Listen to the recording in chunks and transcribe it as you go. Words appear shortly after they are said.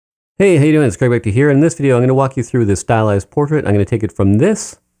Hey, how you doing? It's Beckta here. In this video, I'm going to walk you through this stylized portrait. I'm going to take it from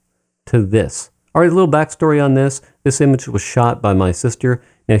this to this. All right, a little backstory on this. This image was shot by my sister.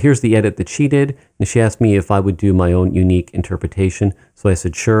 Now here's the edit that she did. And she asked me if I would do my own unique interpretation. So I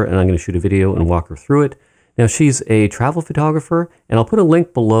said, sure, and I'm going to shoot a video and walk her through it. Now she's a travel photographer, and I'll put a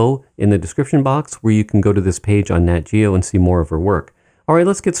link below in the description box where you can go to this page on Nat Geo and see more of her work. All right,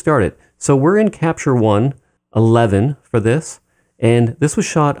 let's get started. So we're in Capture One 11 for this. And this was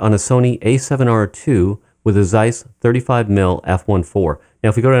shot on a Sony a7R II with a Zeiss 35mm f1.4. Now,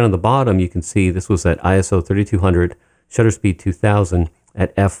 if we go down to the bottom, you can see this was at ISO 3200, shutter speed 2000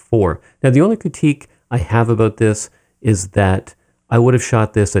 at f4. Now, the only critique I have about this is that I would have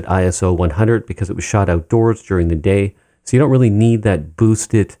shot this at ISO 100 because it was shot outdoors during the day. So you don't really need that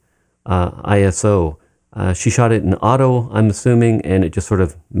boosted ISO. She shot it in auto, I'm assuming, and it just sort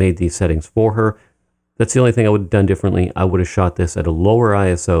of made these settings for her. That's the only thing I would have done differently. I would have shot this at a lower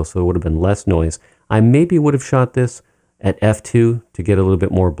ISO, so it would have been less noise. I maybe would have shot this at f2 to get a little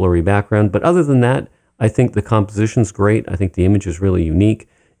bit more blurry background. But other than that, I think the composition's great. I think the image is really unique.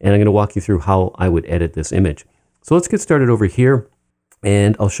 And I'm going to walk you through how I would edit this image. So let's get started over here,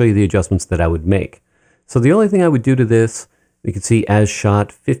 and I'll show you the adjustments that I would make. So the only thing I would do to this, you can see as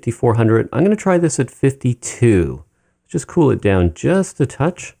shot 5400. I'm going to try this at 52. Just cool it down just a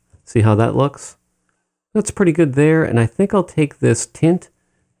touch. See how that looks? That's pretty good there, and I think I'll take this tint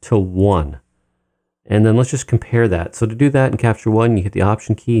to 1. And then let's just compare that. So to do that in Capture One, you hit the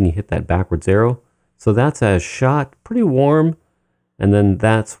Option key and you hit that backwards arrow. So that's as shot, pretty warm, and then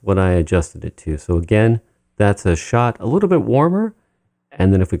that's what I adjusted it to. So again, that's as shot, a little bit warmer,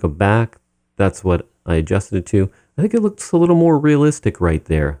 and then if we go back, that's what I adjusted it to. I think it looks a little more realistic right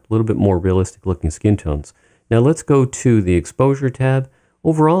there, a little bit more realistic looking skin tones. Now let's go to the Exposure tab.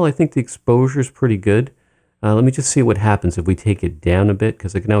 Overall, I think the exposure is pretty good. Let me just see what happens if we take it down a bit,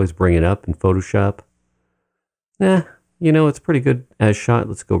 because I can always bring it up in Photoshop. It's pretty good as shot.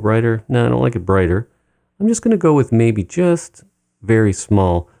 Let's go brighter. No, I don't like it brighter. I'm just going to go with maybe just very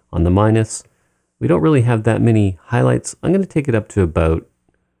small on the minus. We don't really have that many highlights. I'm going to take it up to about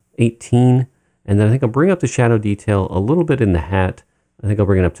 18, and then I think I'll bring up the shadow detail a little bit in the hat. I think I'll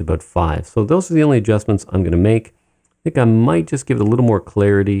bring it up to about 5. So those are the only adjustments I'm going to make. I think I might just give it a little more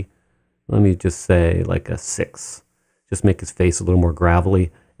clarity. Let me just say like a 6. Just make his face a little more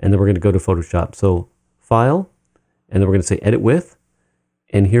gravelly. And then we're going to go to Photoshop. So File, and then we're going to say Edit With.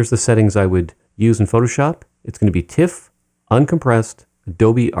 And here's the settings I would use in Photoshop. It's going to be TIFF, Uncompressed,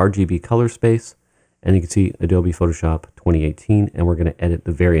 Adobe RGB Color Space, and you can see Adobe Photoshop 2018, and we're going to edit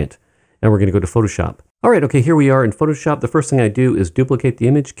the variant. Now we're going to go to Photoshop. All right, okay, here we are in Photoshop. The first thing I do is duplicate the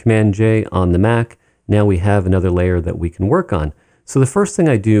image, Command-J on the Mac. Now we have another layer that we can work on. So the first thing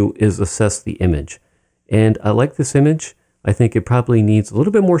I do is assess the image. And I like this image. I think it probably needs a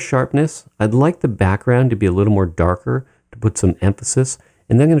little bit more sharpness. I'd like the background to be a little more darker to put some emphasis.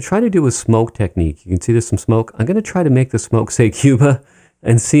 And then I'm going to try to do a smoke technique. You can see there's some smoke. I'm going to try to make the smoke say Cuba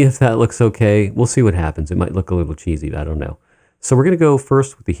and see if that looks okay. We'll see what happens. It might look a little cheesy, but I don't know. So we're going to go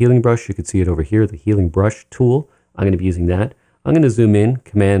first with the healing brush. You can see it over here, the healing brush tool. I'm going to be using that. I'm going to zoom in,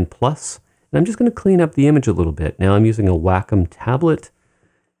 Command+. And I'm just going to clean up the image a little bit. Now I'm using a Wacom tablet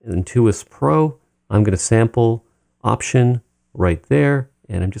and Intuos Pro. I'm going to sample Option right there,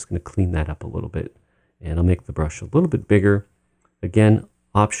 and I'm just going to clean that up a little bit. And I'll make the brush a little bit bigger. Again,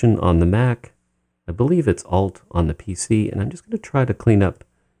 Option on the Mac. I believe it's Alt on the PC, and I'm just going to try to clean up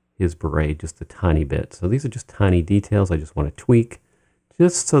his beret just a tiny bit. So these are just tiny details I just want to tweak,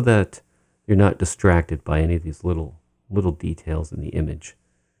 just so that you're not distracted by any of these little details in the image.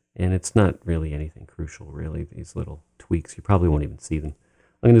 And it's not really anything crucial, really, these little tweaks. You probably won't even see them.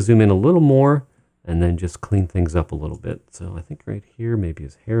 I'm going to zoom in a little more and then just clean things up a little bit. So I think right here, maybe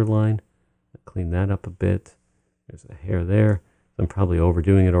his hairline. I'll clean that up a bit. There's a hair there. I'm probably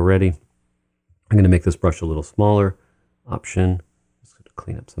overdoing it already. I'm going to make this brush a little smaller. Option. Just going to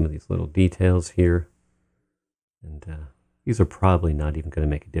clean up some of these little details here. And these are probably not even going to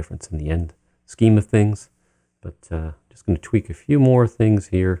make a difference in the end scheme of things. But just going to tweak a few more things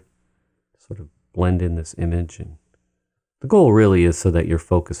here, sort of blend in this image. And the goal really is so that you're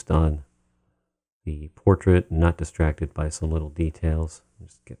focused on the portrait and not distracted by some little details.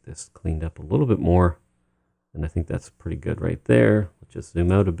 Just get this cleaned up a little bit more. And I think that's pretty good right there. Let's just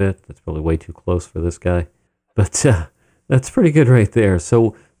zoom out a bit. That's probably way too close for this guy. But that's pretty good right there.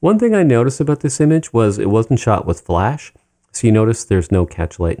 So one thing I noticed about this image was it wasn't shot with flash. So you notice there's no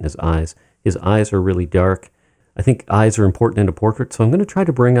catch light in his eyes. His eyes are really dark. I think eyes are important in a portrait, so I'm going to try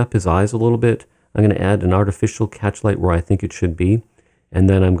to bring up his eyes a little bit. I'm going to add an artificial catch light where I think it should be. And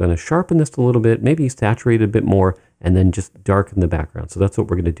then I'm going to sharpen this a little bit, maybe saturate it a bit more, and then just darken the background. So that's what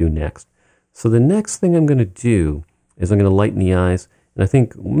we're going to do next. So the next thing I'm going to do is I'm going to lighten the eyes. And I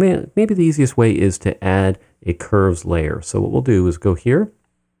think maybe the easiest way is to add a curves layer. So what we'll do is go here.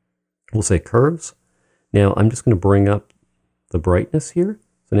 We'll say curves. Now I'm just going to bring up the brightness here.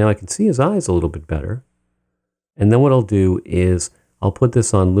 So now I can see his eyes a little bit better. And then what I'll do is I'll put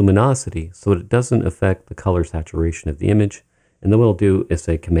this on luminosity so that it doesn't affect the color saturation of the image. And then what I'll do is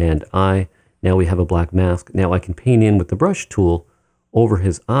say Command I. Now we have a black mask. Now I can paint in with the brush tool over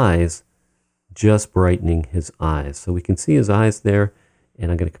his eyes, just brightening his eyes. So we can see his eyes there. And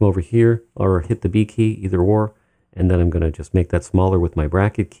I'm going to come over here or hit the B key, either or. And then I'm going to just make that smaller with my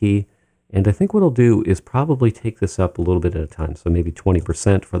bracket key. And I think what I'll do is probably take this up a little bit at a time. So maybe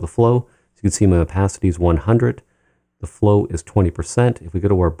 20% for the flow. So you can see my opacity is 100. The flow is 20%. If we go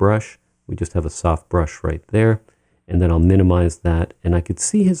to our brush, we just have a soft brush right there. And then I'll minimize that. And I could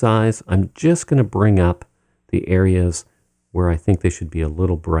see his eyes. I'm just going to bring up the areas where I think they should be a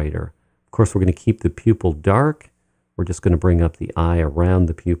little brighter. Of course, we're going to keep the pupil dark. We're just going to bring up the eye around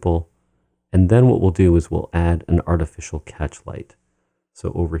the pupil. And then what we'll do is we'll add an artificial catch light.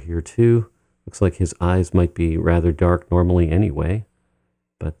 So over here too, looks like his eyes might be rather dark normally anyway.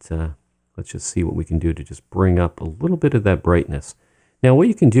 But let's just see what we can do to just bring up a little bit of that brightness. Now what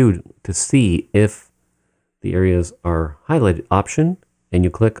you can do to see if the areas are highlighted, Option, and you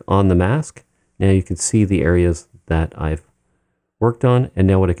click on the mask. Now you can see the areas that I've worked on. And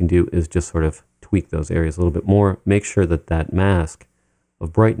now what I can do is just sort of tweak those areas a little bit more. Make sure that that mask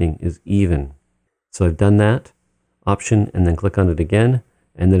of brightening is even. So I've done that. Option, and then click on it again.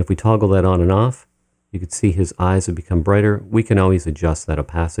 And then if we toggle that on and off, you can see his eyes have become brighter. We can always adjust that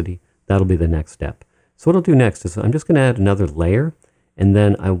opacity. That'll be the next step. So what I'll do next is I'm just going to add another layer, and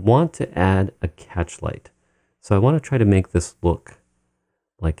then I want to add a catch light. So I want to try to make this look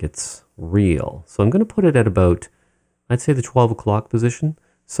like it's real. So I'm going to put it at about, I'd say the 12 o'clock position.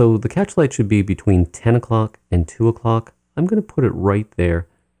 So the catch light should be between 10 o'clock and 2 o'clock. I'm going to put it right there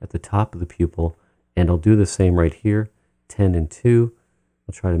at the top of the pupil, and I'll do the same right here, 10 and 2.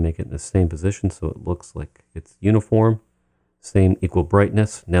 I'll try to make it in the same position so it looks like it's uniform, same equal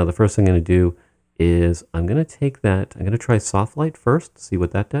brightness. Now the first thing I'm going to do is I'm going to take that, I'm going to try soft light first, see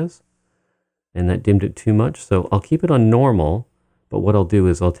what that does. And that dimmed it too much, so I'll keep it on normal, but what I'll do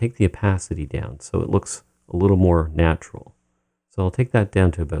is I'll take the opacity down so it looks a little more natural. So I'll take that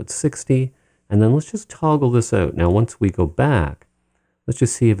down to about 60, and then let's just toggle this out. Now once we go back, let's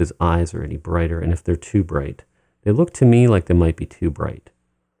just see if his eyes are any brighter and if they're too bright. They look to me like they might be too bright.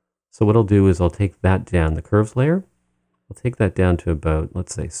 So what I'll do is I'll take that down, the curves layer. I'll take that down to about,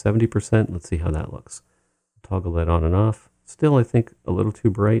 let's say 70%. Let's see how that looks. Toggle that on and off. Still, I think a little too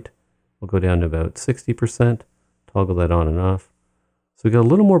bright. We'll go down to about 60%. Toggle that on and off. So we got a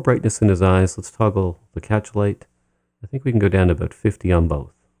little more brightness in his eyes. Let's toggle the catch light. I think we can go down to about 50 on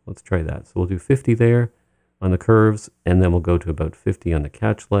both. Let's try that. So we'll do 50 there on the curves, and then we'll go to about 50 on the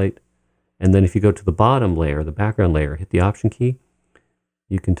catch light. And then if you go to the bottom layer, the background layer, hit the Option key,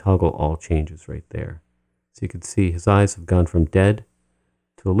 you can toggle all changes right there. So you can see his eyes have gone from dead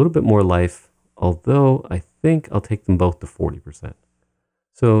to a little bit more life, although I think I'll take them both to 40%.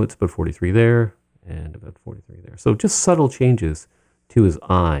 So it's about 43 there and about 43 there. So just subtle changes to his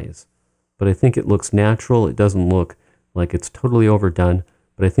eyes, but I think it looks natural. It doesn't look like it's totally overdone,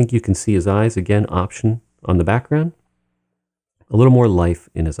 but I think you can see his eyes, again, Option on the background, a little more life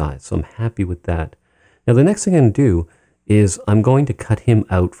in his eyes. So I'm happy with that. Now the next thing I'm going to do is I'm going to cut him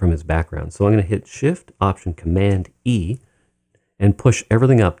out from his background. So I'm going to hit Shift, Option, Command E, and push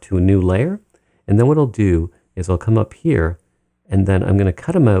everything up to a new layer. And then what I'll do is I'll come up here, and then I'm going to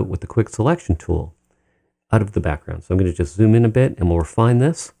cut him out with the Quick Selection tool out of the background. So I'm going to just zoom in a bit, and we'll refine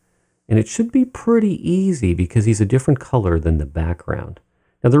this. And it should be pretty easy because he's a different color than the background.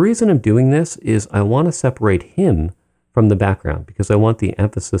 Now the reason I'm doing this is I want to separate him from the background because I want the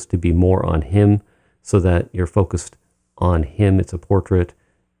emphasis to be more on him so that you're focused on him. It's a portrait,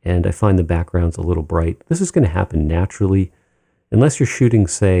 and I find the background's a little bright. This is going to happen naturally unless you're shooting,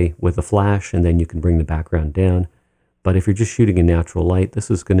 say, with a flash, and then you can bring the background down. But if you're just shooting in natural light,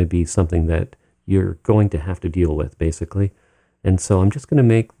 this is going to be something that you're going to have to deal with, basically. And so I'm just going to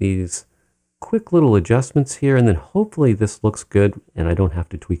make these quick little adjustments here, and then hopefully this looks good and I don't have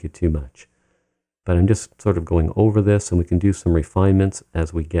to tweak it too much. But I'm just sort of going over this, and we can do some refinements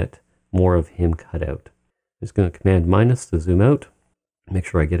as we get more of him cut out. I'm just going to Command minus to zoom out, make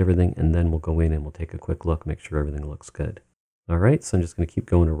sure I get everything, and then we'll go in and we'll take a quick look, make sure everything looks good. All right, so I'm just going to keep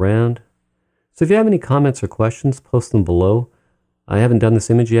going around. So if you have any comments or questions, post them below. I haven't done this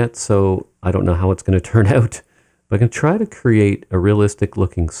image yet, so I don't know how it's going to turn out, But I can try to create a realistic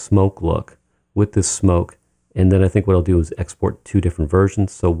looking smoke look with this smoke. And then I think what I'll do is export two different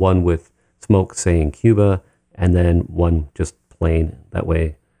versions. So one with smoke, say in Cuba, and then one just plain. That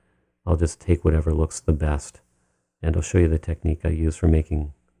way I'll just take whatever looks the best. And I'll show you the technique I use for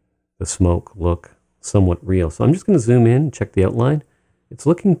making the smoke look somewhat real. So I'm just going to zoom in, check the outline. It's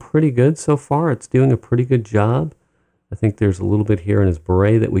looking pretty good so far. It's doing a pretty good job. I think there's a little bit here in his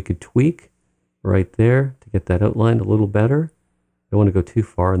beret that we could tweak right there to get that outlined a little better. Don't want to go too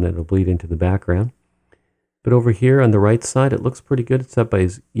far and then it'll bleed into the background. But over here on the right side, it looks pretty good. It's up by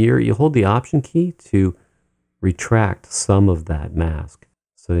his ear. You hold the Option key to retract some of that mask.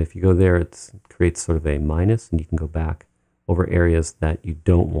 So if you go there, it creates sort of a minus, and you can go back over areas that you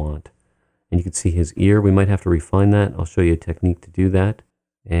don't want. And you can see his ear. We might have to refine that. I'll show you a technique to do that.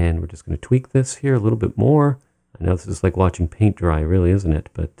 And we're just going to tweak this here a little bit more. I know this is like watching paint dry, really, isn't it?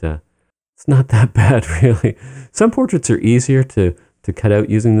 But it's not that bad, really. Some portraits are easier to cut out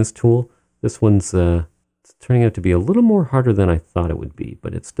using this tool. This one's it's turning out to be a little more harder than I thought it would be,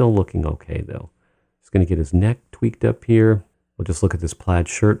 but it's still looking okay, though. Just going to get his neck tweaked up here. We'll just look at this plaid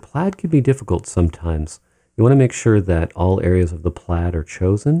shirt. Plaid can be difficult sometimes. You want to make sure that all areas of the plaid are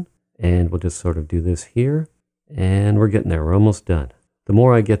chosen. And we'll just sort of do this here. And we're getting there. We're almost done. The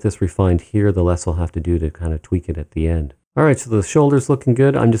more I get this refined here, the less I'll have to do to kind of tweak it at the end. All right, so the shoulder's looking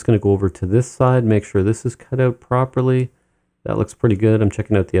good. I'm just going to go over to this side, make sure this is cut out properly. That looks pretty good. I'm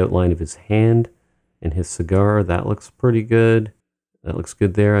checking out the outline of his hand and his cigar. That looks pretty good. That looks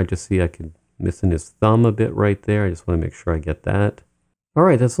good there. I just see I could missing his thumb a bit right there. I just want to make sure I get that. All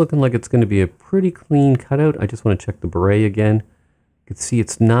right, that's looking like it's going to be a pretty clean cutout. I just want to check the beret again. You can see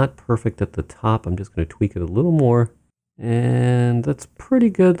it's not perfect at the top. I'm just going to tweak it a little more. And that's pretty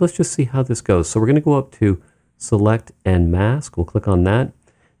good. Let's just see how this goes. So we're going to go up to Select and Mask. We'll click on that.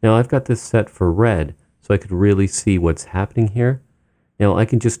 Now I've got this set for red, so I could really see what's happening here. Now I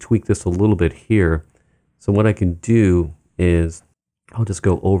can just tweak this a little bit here. So what I can do is I'll just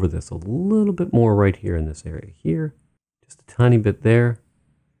go over this a little bit more right here in this area here. Just a tiny bit there,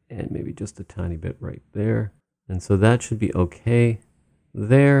 and maybe just a tiny bit right there. And so that should be okay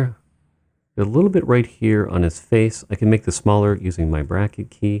there. A little bit right here on his face. I can make this smaller using my bracket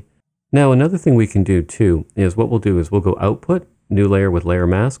key. Now another thing we can do too is what we'll do is we'll go Output, New Layer with Layer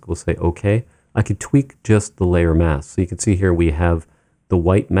Mask. We'll say OK. I could tweak just the layer mask. So you can see here we have the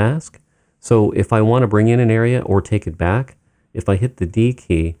white mask. So if I want to bring in an area or take it back, if I hit the D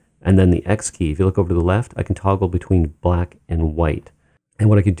key and then the X key, if you look over to the left, I can toggle between black and white. And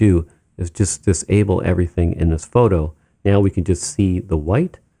what I could do is just disable everything in this photo. Now we can just see the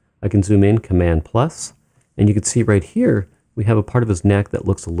white. I can zoom in, Command plus, and you can see right here, we have a part of his neck that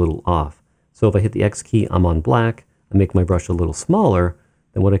looks a little off. So if I hit the X key, I'm on black, I make my brush a little smaller,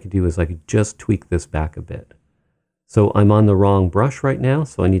 then what I could do is I could just tweak this back a bit. So I'm on the wrong brush right now,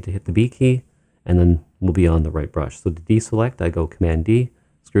 so I need to hit the B key, and then we'll be on the right brush. So to deselect, I go Command D,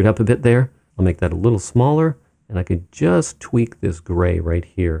 screw it up a bit there, I'll make that a little smaller, and I could just tweak this gray right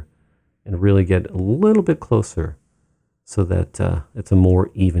here and really get a little bit closer so that it's a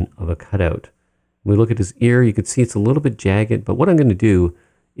more even of a cutout. When we look at his ear, you can see it's a little bit jagged, but what I'm going to do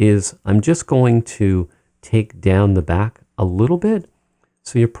is I'm just going to take down the back a little bit,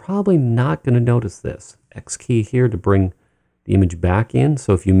 so you're probably not going to notice this. X key here to bring the image back in,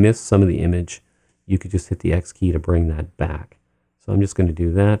 so if you miss some of the image, you could just hit the X key to bring that back. So I'm just going to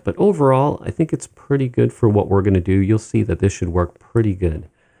do that, but overall, I think it's pretty good for what we're going to do. You'll see that this should work pretty good.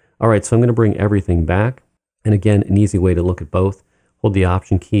 All right, so I'm going to bring everything back. And again, an easy way to look at both, hold the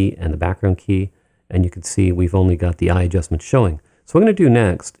Option key and the background key, and you can see we've only got the eye adjustment showing. So what I'm going to do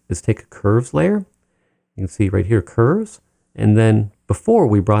next is take a curves layer. You can see right here, curves. And then before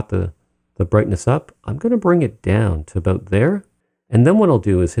we brought the brightness up, I'm going to bring it down to about there. And then what I'll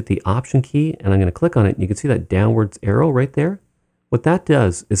do is hit the Option key, and I'm going to click on it. And you can see that downwards arrow right there. What that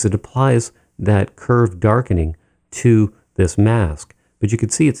does is it applies that curve darkening to this mask. But you can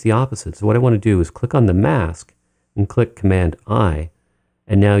see it's the opposite. So what I want to do is click on the mask and click Command I.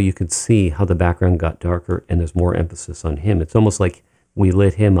 And now you can see how the background got darker and there's more emphasis on him. It's almost like we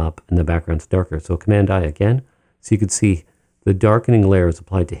lit him up and the background's darker. So Command I again. So you can see the darkening layer is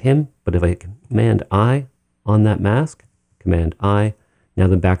applied to him. But if I Command I on that mask, Command I, now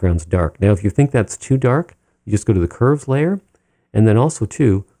the background's dark. Now if you think that's too dark, you just go to the curves layer. And then also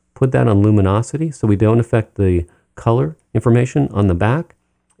too, put that on luminosity so we don't affect the color information on the back,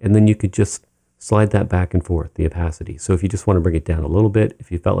 and then you could just slide that back and forth, the opacity. So if you just want to bring it down a little bit,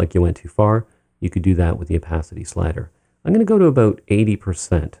 if you felt like you went too far, you could do that with the opacity slider. I'm going to go to about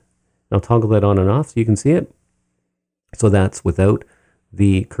 80%. I'll toggle that on and off so you can see it. So that's without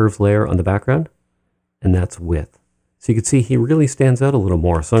the curves layer on the background, and that's with. So you can see he really stands out a little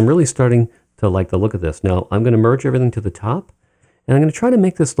more. So I'm really starting to like the look of this. Now I'm going to merge everything to the top, and I'm going to try to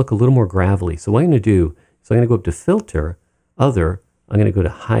make this look a little more gravelly. So what I'm going to do is I'm going to go up to Filter, Other, I'm going to go to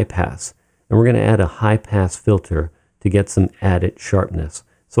High Pass, and we're going to add a high pass filter to get some added sharpness.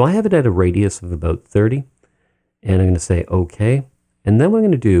 So I have it at a radius of about 30, and I'm going to say OK. And then what I'm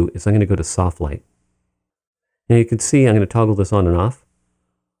going to do is I'm going to go to Soft Light. Now you can see I'm going to toggle this on and off.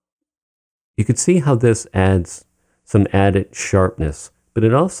 You can see how this adds some added sharpness, but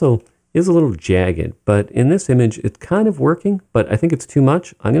it also is a little jagged. But in this image, it's kind of working, but I think it's too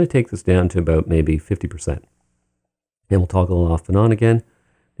much. I'm going to take this down to about maybe 50%. And we'll toggle off and on again.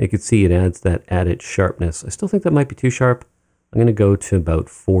 You can see it adds that added sharpness. I still think that might be too sharp. I'm going to go to about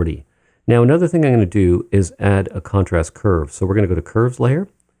 40. Now another thing I'm going to do is add a contrast curve. So we're going to go to Curves layer.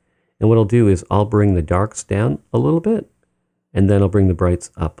 And what I'll do is I'll bring the darks down a little bit, and then I'll bring the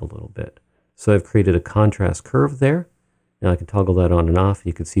brights up a little bit. So I've created a contrast curve there. Now I can toggle that on and off.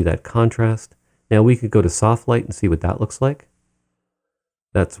 You can see that contrast. Now we could go to Soft Light and see what that looks like.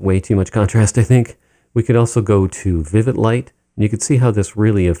 That's way too much contrast, I think. We could also go to Vivid Light, and you can see how this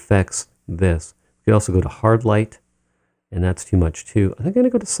really affects this. We could also go to Hard Light, and that's too much too. I think I'm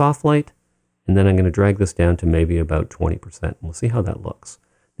going to go to Soft Light, and then I'm going to drag this down to maybe about 20%. We'll see how that looks.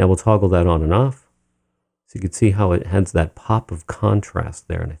 Now we'll toggle that on and off. So you can see how it has that pop of contrast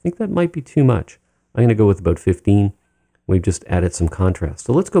there, and I think that might be too much. I'm going to go with about 15. We've just added some contrast.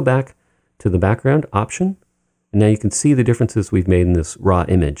 So let's go back to the background option, and now you can see the differences we've made in this raw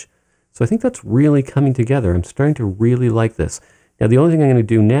image. So I think that's really coming together. I'm starting to really like this. Now the only thing I'm going to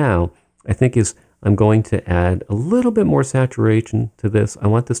do now, I think, is I'm going to add a little bit more saturation to this. I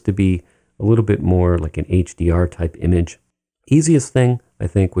want this to be a little bit more like an HDR type image. Easiest thing, I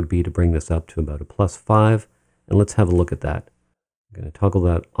think, would be to bring this up to about a +5, and let's have a look at that. I'm going to toggle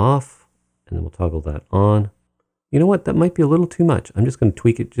that off, and then we'll toggle that on. You know what? That might be a little too much. I'm just going to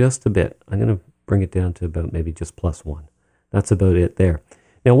tweak it just a bit. I'm going to bring it down to about maybe just +1. That's about it there.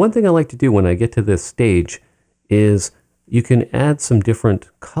 Now, one thing I like to do when I get to this stage is you can add some different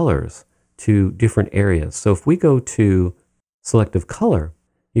colors to different areas. So if we go to Selective Color,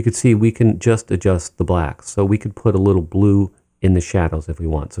 you can see we can just adjust the blacks. So we could put a little blue in the shadows if we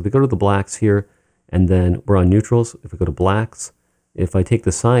want. So if we go to the blacks here, and then we're on neutrals, if we go to blacks, if I take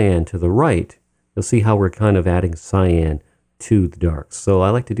the cyan to the right, you'll see how we're kind of adding cyan to the darks. So I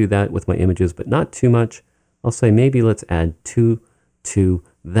like to do that with my images, but not too much. I'll say maybe let's add 2 to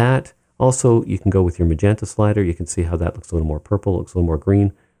that. Also, you can go with your magenta slider. You can see how that looks a little more purple, looks a little more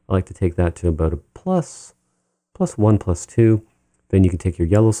green. I like to take that to about a +1, +2. Then you can take your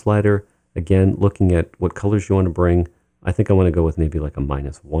yellow slider. Again, looking at what colors you want to bring. I think I want to go with maybe like a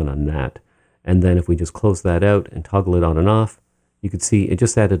 -1 on that. And then if we just close that out and toggle it on and off, you can see it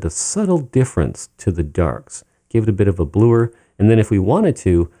just added a subtle difference to the darks. Gave it a bit of a bluer. And then if we wanted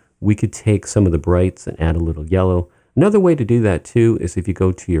to, we could take some of the brights and add a little yellow. Another way to do that too is if you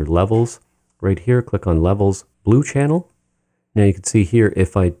go to your levels, right here, click on Levels, Blue Channel. Now you can see here,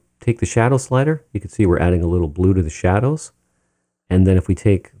 if I take the shadow slider, you can see we're adding a little blue to the shadows. And then if we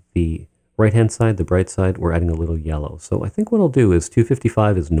take the right-hand side, the bright side, we're adding a little yellow. So I think what I'll do is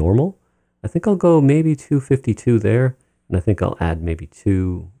 255 is normal. I think I'll go maybe 252 there. And I think I'll add maybe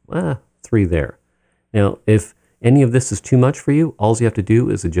 3 there. Now, if any of this is too much for you, all you have to do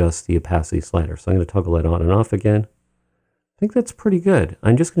is adjust the opacity slider. So I'm going to toggle that on and off again. I think that's pretty good.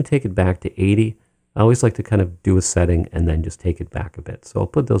 I'm just going to take it back to 80. I always like to kind of do a setting and then just take it back a bit. So I'll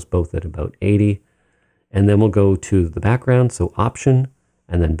put those both at about 80. And then we'll go to the background. So Option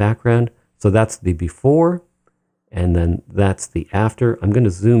and then Background. So that's the before and then that's the after. I'm going to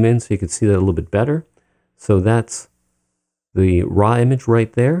zoom in so you can see that a little bit better. So that's the raw image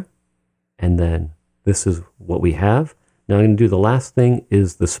right there. And then this is what we have. Now I'm going to do the last thing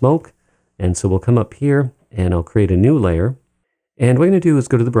is the smoke. And so we'll come up here and I'll create a new layer. And what I'm going to do is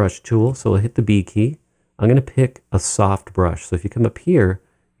go to the brush tool. So I'll hit the B key. I'm going to pick a soft brush. So if you come up here,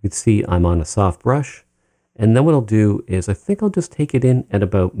 you can see I'm on a soft brush. And then what I'll do is I think I'll just take it in at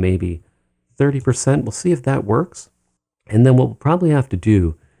about maybe 30%. We'll see if that works. And then what we'll probably have to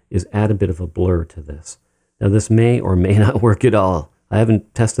do is add a bit of a blur to this. Now this may or may not work at all. I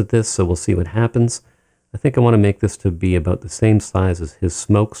haven't tested this, so we'll see what happens. I think I want to make this to be about the same size as his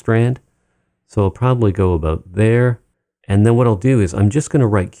smoke strand. So I'll probably go about there. And then what I'll do is I'm just going to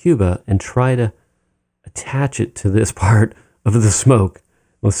right Cuba and try to attach it to this part of the smoke.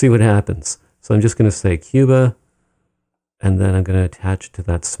 We'll see what happens. So I'm just going to say Cuba, and then I'm going to attach it to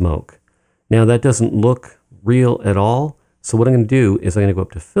that smoke. Now that doesn't look real at all. So what I'm going to do is I'm going to go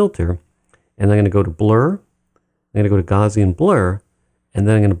up to Filter, and I'm going to go to Blur. I'm going to go to Gaussian Blur, and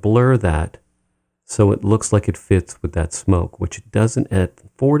then I'm going to blur that So it looks like it fits with that smoke, which it doesn't at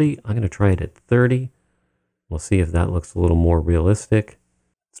 40. I'm going to try it at 30. We'll see if that looks a little more realistic.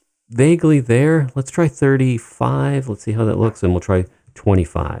 It's vaguely there. Let's try 35. Let's see how that looks, and we'll try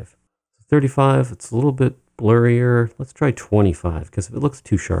 25. 35, it's a little bit blurrier. Let's try 25, because if it looks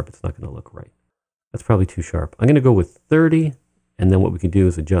too sharp, it's not going to look right. That's probably too sharp. I'm going to go with 30, and then what we can do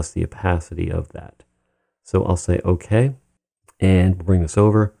is adjust the opacity of that. So I'll say OK, and we'll bring this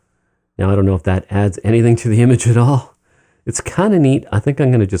over. Now, I don't know if that adds anything to the image at all. It's kind of neat. I think I'm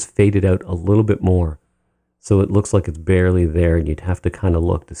going to just fade it out a little bit more so it looks like it's barely there, and you'd have to kind of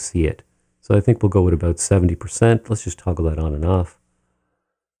look to see it. So I think we'll go with about 70%. Let's just toggle that on and off.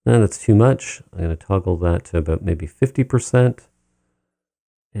 No, that's too much. I'm going to toggle that to about maybe 50%.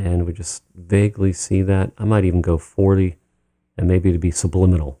 And we just vaguely see that. I might even go 40, and maybe it'd be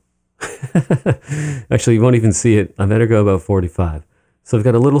subliminal. Actually, you won't even see it. I better go about 45. So I've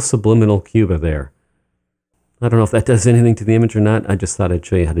got a little subliminal Cuba there. I don't know if that does anything to the image or not. I just thought I'd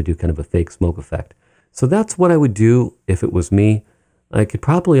show you how to do kind of a fake smoke effect. So that's what I would do if it was me. I could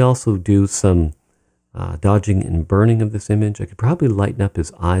probably also do some dodging and burning of this image. I could probably lighten up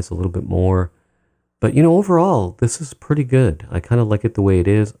his eyes a little bit more. But, you know, overall, this is pretty good. I kind of like it the way it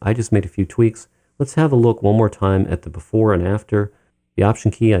is. I just made a few tweaks. Let's have a look one more time at the before and after. The Option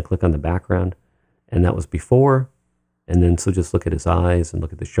key, I click on the background, and that was before. And then so just look at his eyes and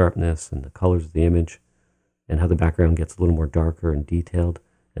look at the sharpness and the colors of the image and how the background gets a little more darker and detailed.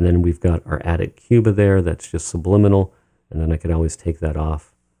 And then we've got our added Cuba there that's just subliminal. And then I could always take that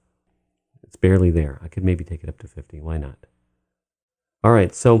off. It's barely there. I could maybe take it up to 50. Why not? All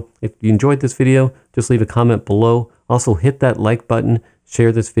right, so if you enjoyed this video, just leave a comment below. Also hit that like button,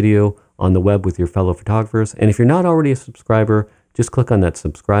 share this video on the web with your fellow photographers. And if you're not already a subscriber, just click on that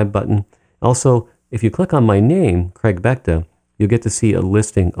subscribe button. Also, if you click on my name, Craig Beckta, you'll get to see a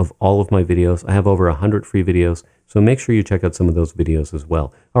listing of all of my videos. I have over 100 free videos, so make sure you check out some of those videos as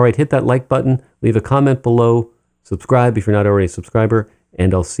well. All right, hit that like button, leave a comment below, subscribe if you're not already a subscriber,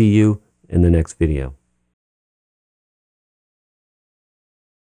 and I'll see you in the next video.